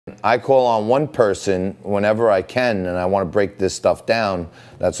I call on one person whenever I can, and I want to break this stuff down.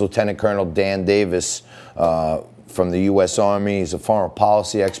 That's Lieutenant Colonel Dan Davis from the U.S. Army. He's a foreign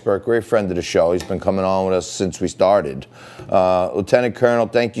policy expert, great friend of the show. He's been coming on with us since we started. Lieutenant Colonel,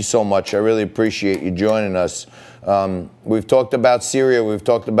 thank you so much. I really appreciate you joining us. We've talked about Syria, we've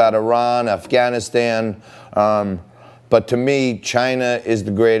talked about Iran, Afghanistan, but to me, China is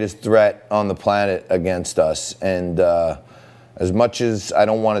the greatest threat on the planet against us. And as much as I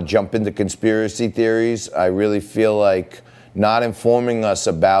don't want to jump into conspiracy theories, I really feel like not informing us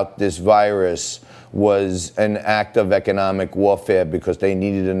about this virus was an act of economic warfare because they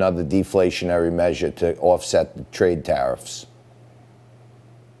needed another deflationary measure to offset the trade tariffs.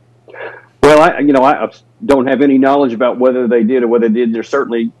 Well, I don't have any knowledge about whether they did or whether they did. There's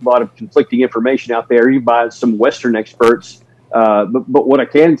certainly a lot of conflicting information out there, even by some Western experts. But what I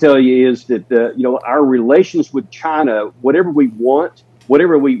can tell you is that our relations with China, whatever we want,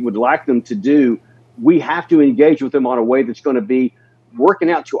 whatever we would like them to do, we have to engage with them on a way that's going to be working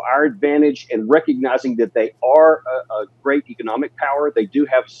out to our advantage and recognizing that they are a great economic power. They do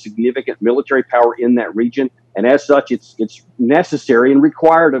have significant military power in that region. And as such, it's necessary and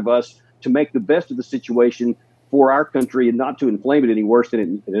required of us to make the best of the situation for our country and not to inflame it any worse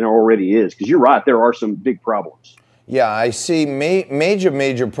than it already is. Because you're right, there are some big problems. Yeah, I see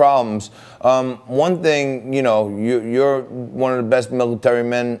major problems. One thing, you're one of the best military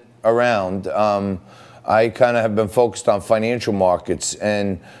men around. I kind of have been focused on financial markets.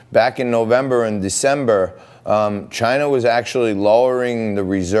 And back in November and December, China was actually lowering the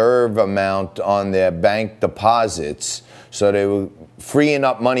reserve amount on their bank deposits. So they were freeing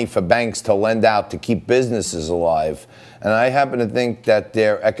up money for banks to lend out to keep businesses alive. And I happen to think that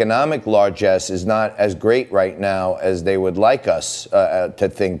their economic largesse is not as great right now as they would like us to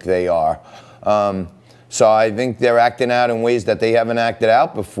think they are. So I think they're acting out in ways that they haven't acted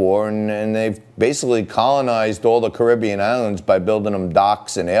out before, and they've basically colonized all the Caribbean islands by building them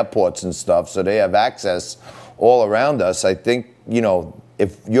docks and airports and stuff, so they have access all around us. I think,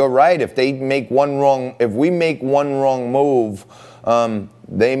 if you're right, if we make one wrong move,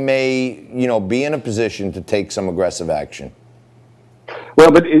 they may, be in a position to take some aggressive action.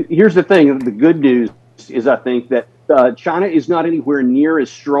 Well, but here's the thing. The good news is I think that China is not anywhere near as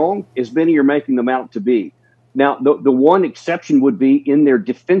strong as many are making them out to be. Now, the one exception would be in their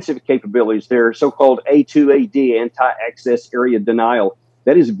defensive capabilities, their so-called A2AD, anti-access area denial.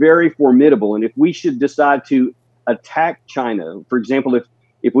 That is very formidable. And if we should decide to attack China, for example,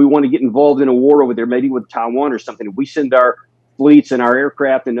 if we want to get involved in a war over there, maybe with Taiwan or something, if we send our fleets and our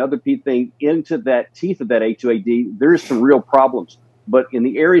aircraft and other things into that teeth of that A2AD, there's some real problems. But in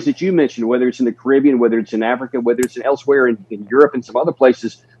the areas that you mentioned, whether it's in the Caribbean, whether it's in Africa, whether it's elsewhere in Europe and some other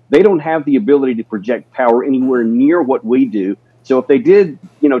places, they don't have the ability to project power anywhere near what we do. So if they did,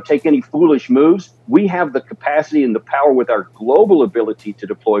 take any foolish moves, we have the capacity and the power with our global ability to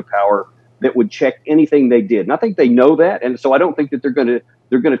deploy power that would check anything they did. And I think they know that. And so I don't think that they're going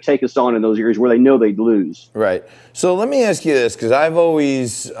to take us on in those areas where they know they'd lose. Right. So let me ask you this, because I've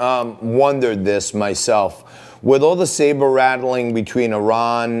always wondered this myself. With all the saber rattling between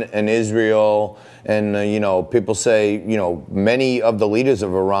Iran and Israel, and people say, many of the leaders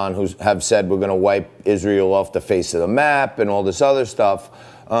of Iran who have said we're going to wipe Israel off the face of the map and all this other stuff.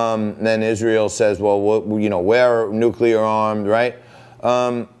 Then Israel says, well, we're nuclear armed, right?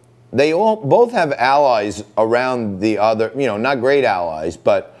 They both have allies around the other, not great allies,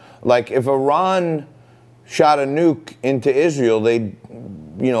 but like if Iran shot a nuke into Israel, they'd,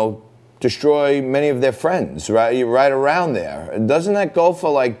 destroy many of their friends, right around there. Doesn't that go for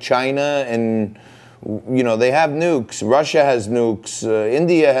like China and, they have nukes. Russia has nukes.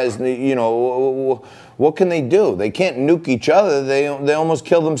 India has, what can they do? They can't nuke each other. They almost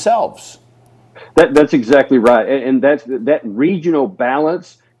kill themselves. That's exactly right. And that regional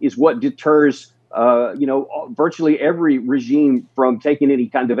balance is what deters, virtually every regime from taking any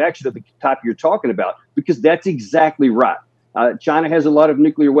kind of action of the type you're talking about, because that's exactly right. China has a lot of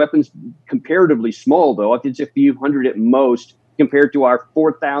nuclear weapons, comparatively small, though. I think it's a few hundred at most compared to our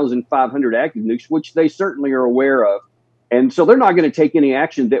 4,500 active nukes, which they certainly are aware of. And so they're not going to take any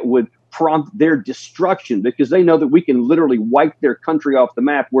action that would prompt their destruction because they know that we can literally wipe their country off the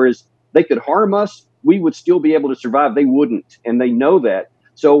map, whereas they could harm us. We would still be able to survive. They wouldn't. And they know that.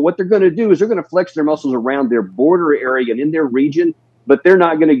 So what they're going to do is they're going to flex their muscles around their border area and in their region, but they're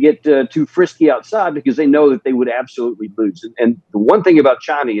not going to get too frisky outside because they know that they would absolutely lose. And the one thing about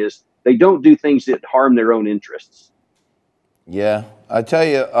China is they don't do things that harm their own interests. Yeah, I tell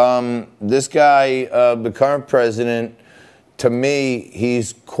you, this guy, the current president, to me,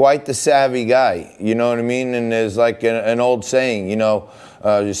 he's quite the savvy guy. You know what I mean? And there's like an old saying,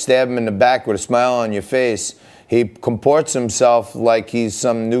 you stab him in the back with a smile on your face. He comports himself like he's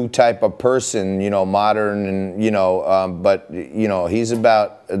some new type of person, you know, modern, and, you know, but, you know, he's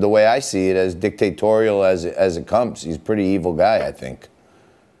about, the way I see it, as dictatorial as it comes. He's a pretty evil guy, I think.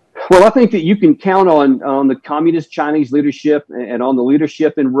 Well, I think that you can count on the communist Chinese leadership and on the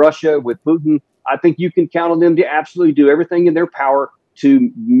leadership in Russia with Putin. I think you can count on them to absolutely do everything in their power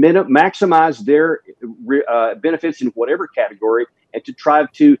to maximize their benefits in whatever category, and to try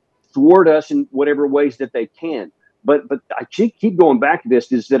to thwart us in whatever ways that they can. But I keep going back to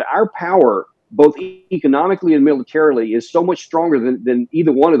this, is that our power, both economically and militarily, is so much stronger than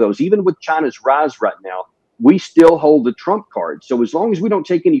either one of those. Even with China's rise right now, we still hold the trump card. So as long as we don't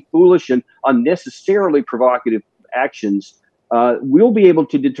take any foolish and unnecessarily provocative actions, we'll be able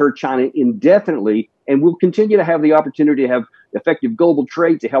to deter China indefinitely, and we'll continue to have the opportunity to have effective global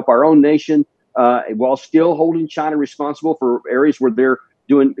trade to help our own nation, while still holding China responsible for areas where they're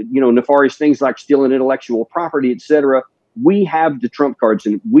doing, you know, nefarious things like stealing intellectual property, et cetera. We have the trump cards,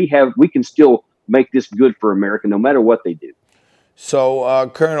 and we can still make this good for America no matter what they do.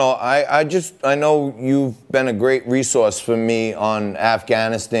 So, Colonel, I know you've been a great resource for me on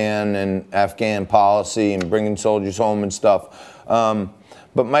Afghanistan and Afghan policy and bringing soldiers home and stuff.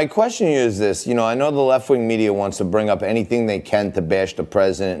 But my question to you is this. You know, I know the left-wing media wants to bring up anything they can to bash the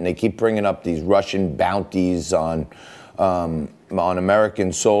president, and they keep bringing up these Russian bounties on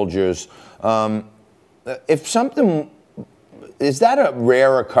American soldiers. If something, is that a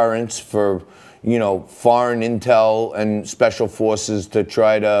rare occurrence for, you know, foreign intel and special forces to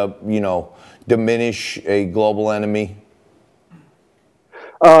try to, you know, diminish a global enemy?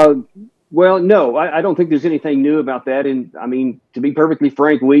 Well, no, I don't think there's anything new about that. And I mean, to be perfectly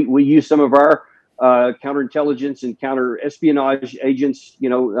frank, we use some of our counterintelligence and counter-espionage agents, you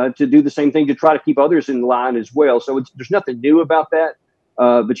know, to do the same thing, to try to keep others in line as well. So there's nothing new about that.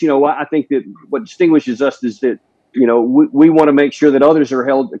 But, you know, I think that what distinguishes us is that, you know, we want to make sure that others are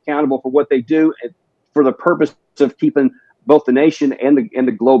held accountable for what they do, and for the purpose of keeping both the nation and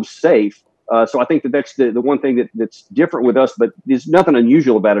the globe safe. So I think that's the one thing that's different with us, but there's nothing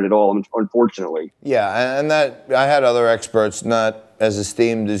unusual about it at all, unfortunately. Yeah, and that I had other experts, not as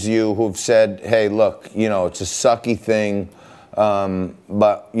esteemed as you, who've said, hey, look, you know, it's a sucky thing,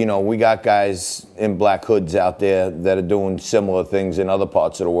 but, you know, we got guys in black hoods out there that are doing similar things in other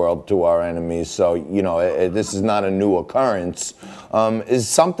parts of the world to our enemies. So, you know, this is not a new occurrence. Is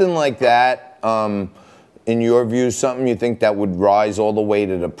something like that, in your view, something you think that would rise all the way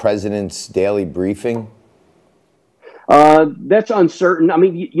to the president's daily briefing? That's uncertain. I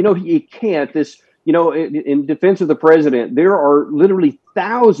mean, you know, you can't. You know, in defense of the president, there are literally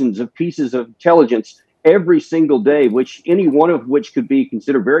thousands of pieces of intelligence every single day, which any one of which could be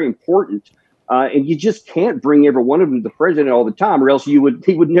considered very important. And you just can't bring every one of them to the president all the time, or else he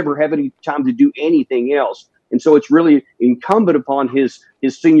would never have any time to do anything else. And so it's really incumbent upon his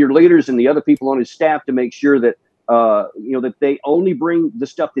senior leaders and the other people on his staff to make sure that, you know, that they only bring the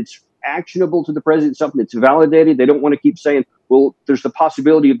stuff that's actionable to the president, something that's validated. They don't want to keep saying, well, there's the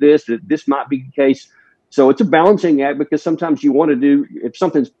possibility of this, that this might be the case. So it's a balancing act, because sometimes you want to do, if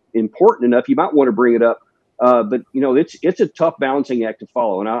something's important enough, you might want to bring it up. But, you know, it's a tough balancing act to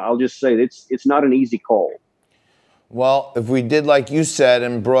follow. And I'll just say that it's not an easy call. Well, if we did like you said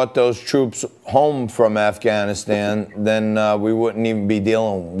and brought those troops home from Afghanistan, then we wouldn't even be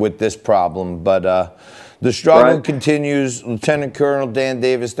dealing with this problem. But the struggle continues. Lieutenant Colonel Dan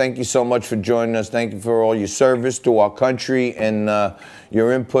Davis, thank you so much for joining us. Thank you for all your service to our country, and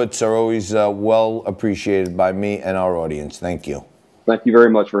your inputs are always well appreciated by me and our audience. Thank you. Thank you very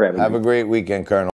much for having me. Have a great weekend, Colonel.